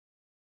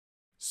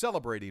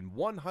celebrating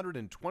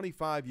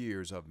 125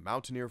 years of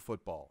Mountaineer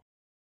football.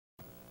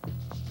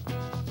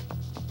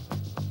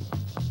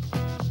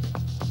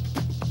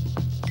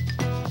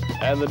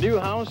 And the new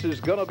house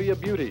is going to be a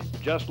beauty.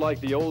 Just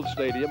like the old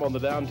stadium on the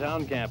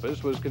downtown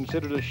campus was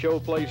considered a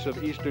showplace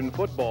of Eastern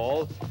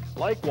football,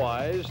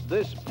 likewise,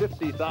 this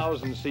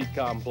 50,000-seat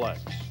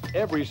complex.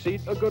 Every seat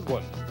a good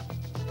one.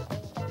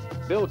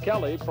 Bill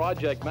Kelly,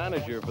 project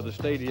manager for the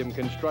stadium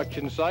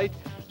construction site,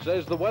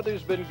 says the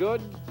weather's been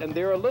good and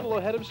they're a little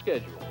ahead of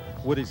schedule.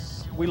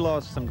 We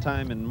lost some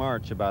time in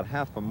March, about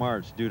half of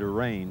March, due to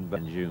rain, but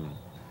in June.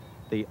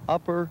 The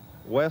upper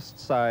west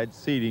side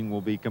seating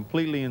will be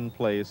completely in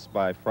place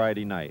by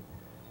Friday night.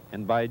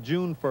 And by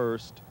June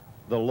 1st,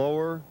 the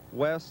lower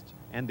west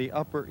and the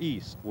upper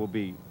east will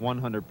be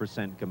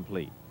 100%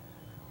 complete.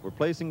 We're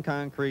placing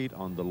concrete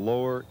on the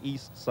lower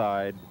east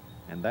side,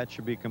 and that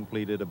should be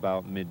completed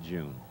about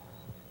mid-June.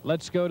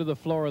 Let's go to the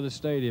floor of the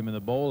stadium in the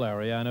bowl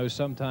area. I know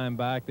some time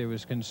back there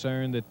was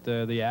concern that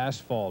the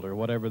asphalt or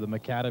whatever the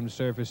macadam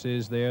surface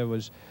is there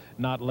was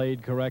not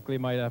laid correctly,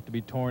 might have to be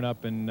torn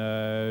up and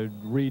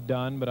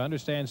redone. But I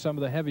understand some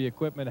of the heavy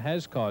equipment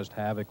has caused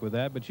havoc with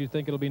that, but you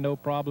think it'll be no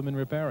problem in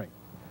repairing?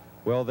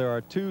 Well, there are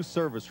two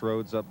service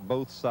roads up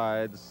both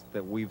sides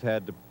that we've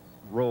had to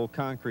roll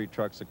concrete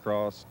trucks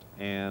across,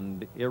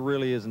 and it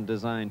really isn't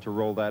designed to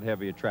roll that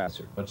heavy a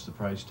traffic. What's the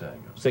price tag?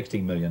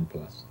 $16 million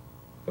plus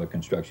for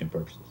construction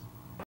purposes.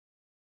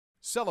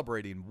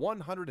 Celebrating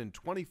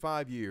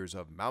 125 years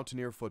of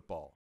Mountaineer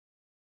football.